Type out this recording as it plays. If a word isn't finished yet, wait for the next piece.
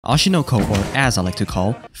Oshi No Ko, or as I like to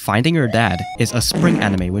call, Finding Your Dad, is a spring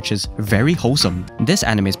anime which is very wholesome. This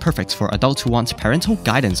anime is perfect for adults who want parental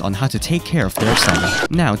guidance on how to take care of their son.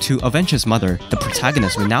 Now, to avenge his mother, the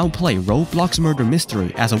protagonist will now play Roblox murder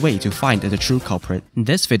mystery as a way to find the true culprit.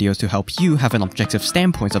 This video is to help you have an objective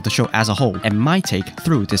standpoint of the show as a whole and my take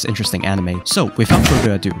through this interesting anime. So, without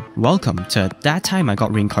further ado, welcome to That Time I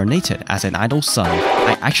Got Reincarnated as an Idol's Son.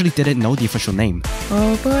 I actually didn't know the official name.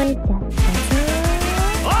 Oh boy.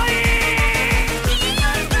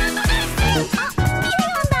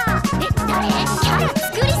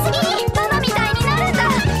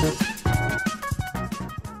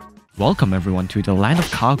 Welcome everyone to the land of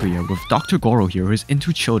Kaguya with Dr. Goro here who is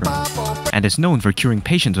into children and is known for curing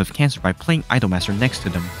patients with cancer by playing Idolmaster next to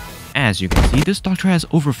them. As you can see, this doctor has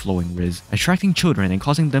overflowing riz, attracting children and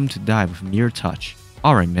causing them to die with mere touch.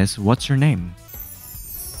 Alright miss, what's your name?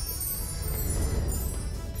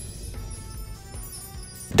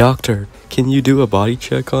 Doctor, can you do a body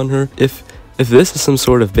check on her? If this is some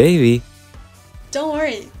sort of baby... Don't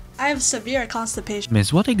worry, I have severe constipation.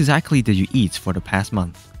 Miss, what exactly did you eat for the past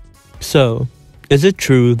month? So, is it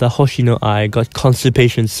true that Hoshino Ai got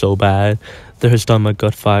constipation so bad that her stomach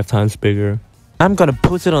got 5 times bigger? I'm gonna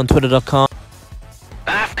post it on twitter.com.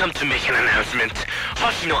 I've come to make an announcement.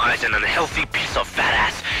 Hoshino Ai is an unhealthy piece of fat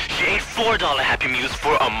ass. She ate $4 Happy Meals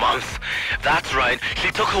for a month. That's right, she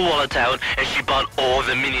took her wallet out and she bought all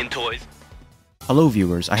the Minion toys. Hello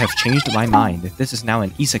viewers, I have changed my mind. This is now an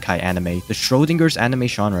isekai anime, the Schrodinger's anime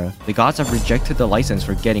genre. The gods have rejected the license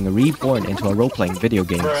for getting reborn into a role-playing video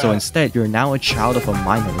game, so instead you're now a child of a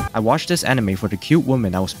minor. I watched this anime for the cute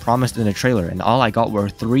woman I was promised in the trailer and all I got were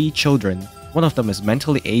 3 children. One of them is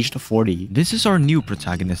mentally aged 40. This is our new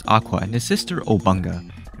protagonist Aqua and his sister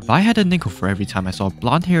Obunga. If I had a nickel for every time I saw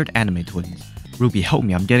blonde-haired anime twins. Ruby, help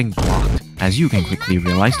me, I'm getting blocked. As you can quickly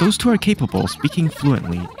realize, those two are capable of speaking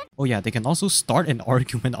fluently. Oh yeah, they can also start an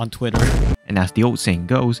argument on Twitter. And as the old saying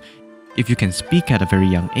goes, if you can speak at a very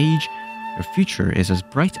young age, your future is as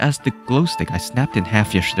bright as the glow stick I snapped in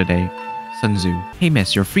half yesterday. Sun Tzu. Hey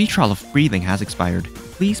miss, your free trial of breathing has expired.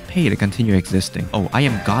 Please pay to continue existing. Oh, I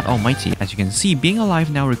am God Almighty. As you can see, being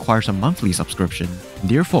alive now requires a monthly subscription.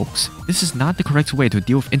 Dear folks, this is not the correct way to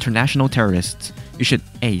deal with international terrorists. You should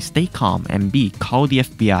A. Stay calm and B. Call the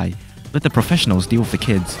FBI. Let the professionals deal with the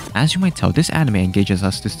kids. As you might tell, this anime engages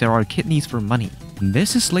us to sell our kidneys for money.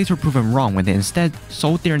 This is later proven wrong when they instead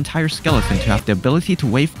sold their entire skeleton to have the ability to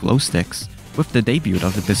wave glow sticks. With the debut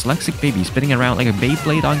of the dyslexic baby spinning around like a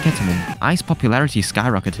Beyblade on ketamine, Ai's popularity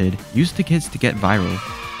skyrocketed, used the kids to get viral.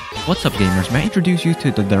 What's up gamers, may I introduce you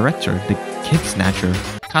to the director, the Kid Snatcher,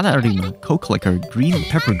 Kanarima, Co-Clicker, Green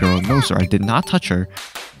Pepper Girl. No sir, I did not touch her.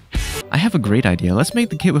 I have a great idea, let's make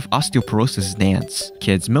the kid with osteoporosis dance.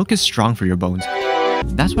 Kids, milk is strong for your bones.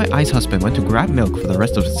 That's why Ai's husband went to grab milk for the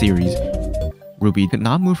rest of the series. Ruby could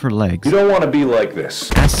not move her legs. You don't want to be like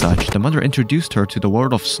this. As such, the mother introduced her to the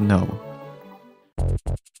world of snow.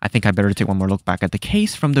 I think I better take one more look back at the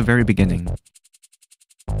case from the very beginning.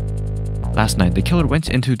 Last night, the killer went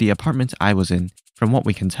into the apartment I was in. From what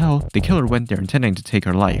we can tell, the killer went there intending to take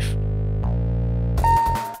her life.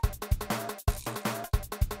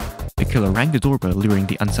 The killer rang the doorbell, luring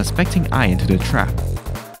the unsuspecting Ai into the trap.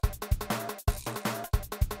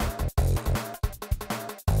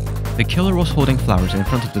 The killer was holding flowers in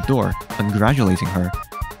front of the door, congratulating her.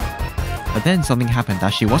 But then something happened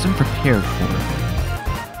that she wasn't prepared for.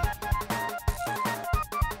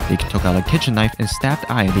 They took out a kitchen knife and stabbed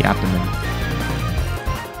Ai in the abdomen.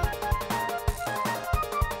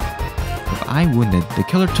 With Ai wounded, the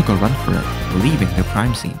killer took a run for it, leaving the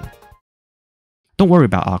crime scene. Don't worry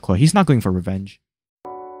about Aqua, he's not going for revenge.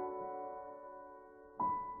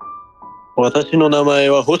 私の名前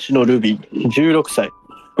は星野ルビー、16歳。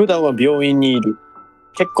普段は病院にいる。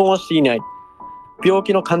結婚はしていない。病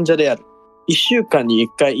気の患者である。1週間に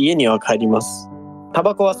1回家には帰ります。タ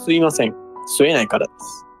バコは吸いません。吸えないからで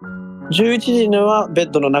す。11時にはベ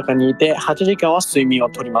ッドの中にいて8時間は睡眠を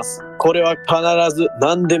とります。これは必ず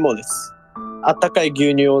何でもです。あったかい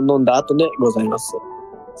牛乳を飲んだ後でございます。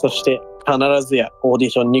そして必ずやオーディ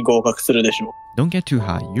ションに合格するでしょう。 Don't get too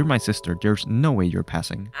high, you're my sister, there's no way you're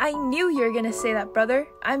passing. I knew you were gonna say that, brother.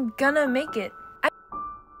 I'm gonna make it.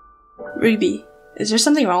 Ruby, is there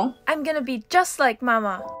something wrong? I'm gonna be just like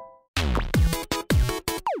Mama.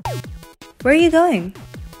 Where are you going?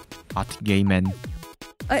 Hot gay men.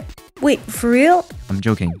 Wait, for real? I'm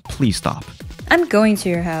joking, please stop. I'm going to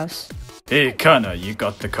your house. Hey, Kana, you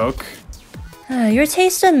got the coke? Your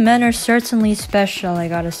taste in men are certainly special, I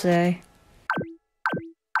gotta say.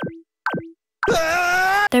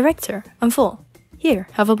 Director, I'm full. Here,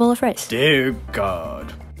 have a bowl of rice. Dear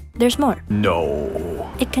God. There's more.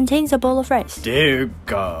 No. It contains a bowl of rice. Dear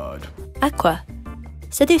God. Aqua.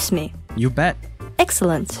 Seduce me. You bet.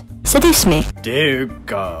 Excellent. Seduce me. Dear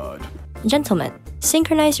God. Gentlemen,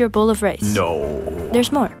 synchronize your bowl of rice. No.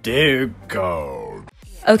 There's more. Dear God.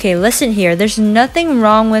 Okay, listen here. There's nothing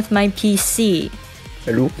wrong with my PC.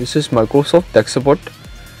 Hello, this is Microsoft Tech Support.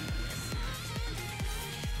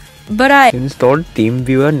 But I... Install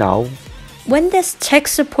TeamViewer now. When does tech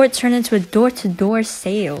support turn into a door-to-door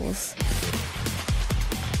sales?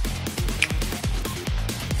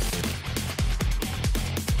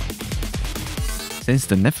 Since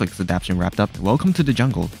the Netflix adaptation wrapped up, welcome to the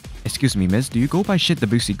jungle. Excuse me, miss, do you go by Shit the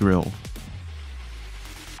Boosie Grill?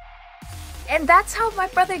 And that's how my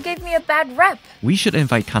brother gave me a bad rep. We should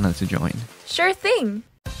invite Kana to join. Sure thing.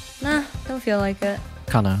 Nah, don't feel like it.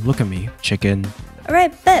 Kana, look at me, chicken.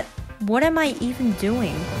 Alright, bet. What am I even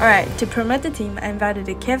doing? Alright, to promote the team, I invited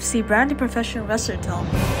a KFC branded professional wrestler to help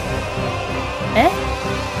me. Eh?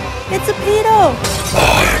 It's a pedo!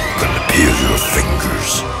 I'm gonna peel your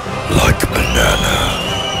fingers like a banana.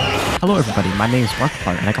 Hello everybody, my name is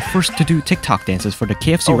Markiplier and I got first to do TikTok dances for the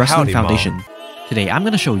KFC Wrestling howdy, Foundation. Mom. Today I'm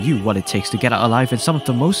gonna show you what it takes to get out alive in some of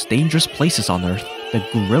the most dangerous places on earth, the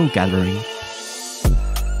Grill Gathering.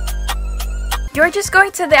 You're just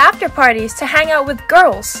going to the after parties to hang out with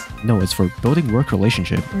girls. No, it's for building work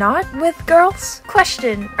relationship. Not with girls?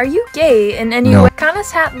 Question, are you gay in any No. way?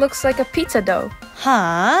 Kana's hat looks like a pizza dough.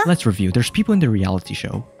 Huh? Let's review. There's people in the reality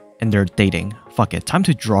show, and they're dating. Fuck it, time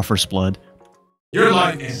to draw first blood. Your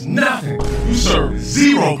life is nothing. You serve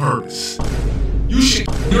zero purpose. You should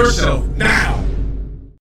yourself now.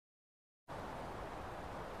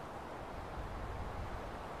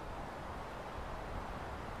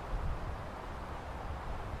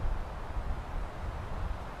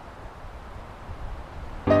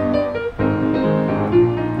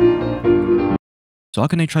 So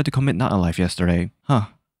Akane tried to commit not alive yesterday. Huh.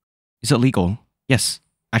 Is it legal? Yes.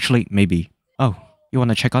 Actually, maybe. Oh, you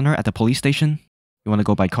wanna check on her at the police station? You wanna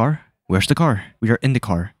go by car? Where's the car? We are in the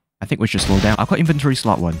car. I think we should slow down. Aqua inventory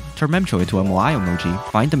slot 1. Turn Memcho into a Moai emoji.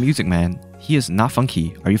 Find the music man. He is not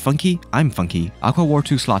funky. Are you funky? I'm funky. Aqua War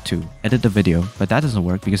 2 slot 2. Edit the video. But that doesn't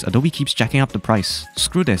work because Adobe keeps jacking up the price.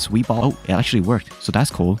 Screw this, we bought. Oh, it actually worked. So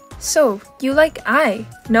that's cool. So, you like I?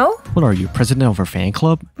 No? What are you, president of our fan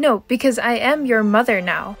club? No, because I am your mother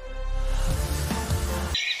now.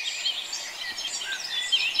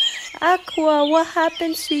 Aqua, what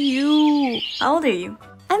happened to you? How old are you?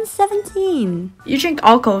 I'm 17. You drink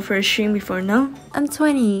alcohol for a stream before, no? I'm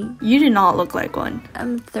 20. You do not look like one.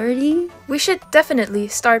 I'm 30. We should definitely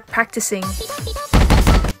start practicing.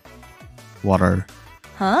 Water.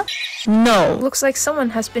 Huh? No. Looks like someone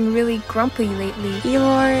has been really grumpy lately.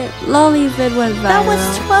 Your lolly vid went viral. That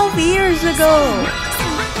was 12 years ago.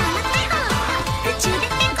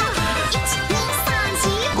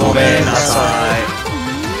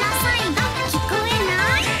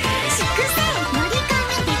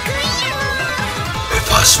 If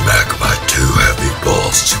I smack my two heavy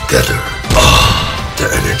balls together, the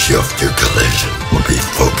energy of your collision will be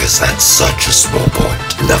focused at such a small point.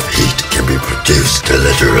 Enough heat can be produced to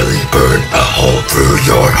literally burn a hole through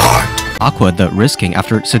your heart. Aqua, the risking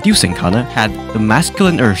after seducing Kana, had the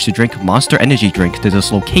masculine urge to drink Monster Energy drink to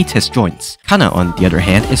dislocate his joints. Kana, on the other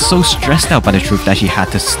hand, is so stressed out by the truth that she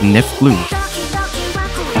had to sniff glue.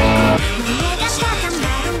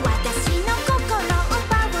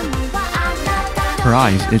 Her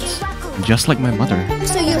eyes, it's just like my mother.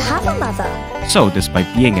 So you have a mother? So,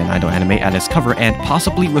 despite being an idol anime at its cover and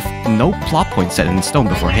possibly with no plot point set in stone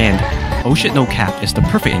beforehand, Oshi No Cap is the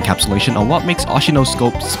perfect encapsulation of what makes Oshi No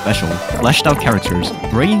Scope special. Fleshed out characters,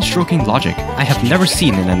 brain-stroking logic. I have never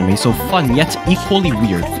seen an anime so fun yet equally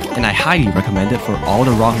weird, and I highly recommend it for all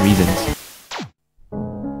the wrong reasons.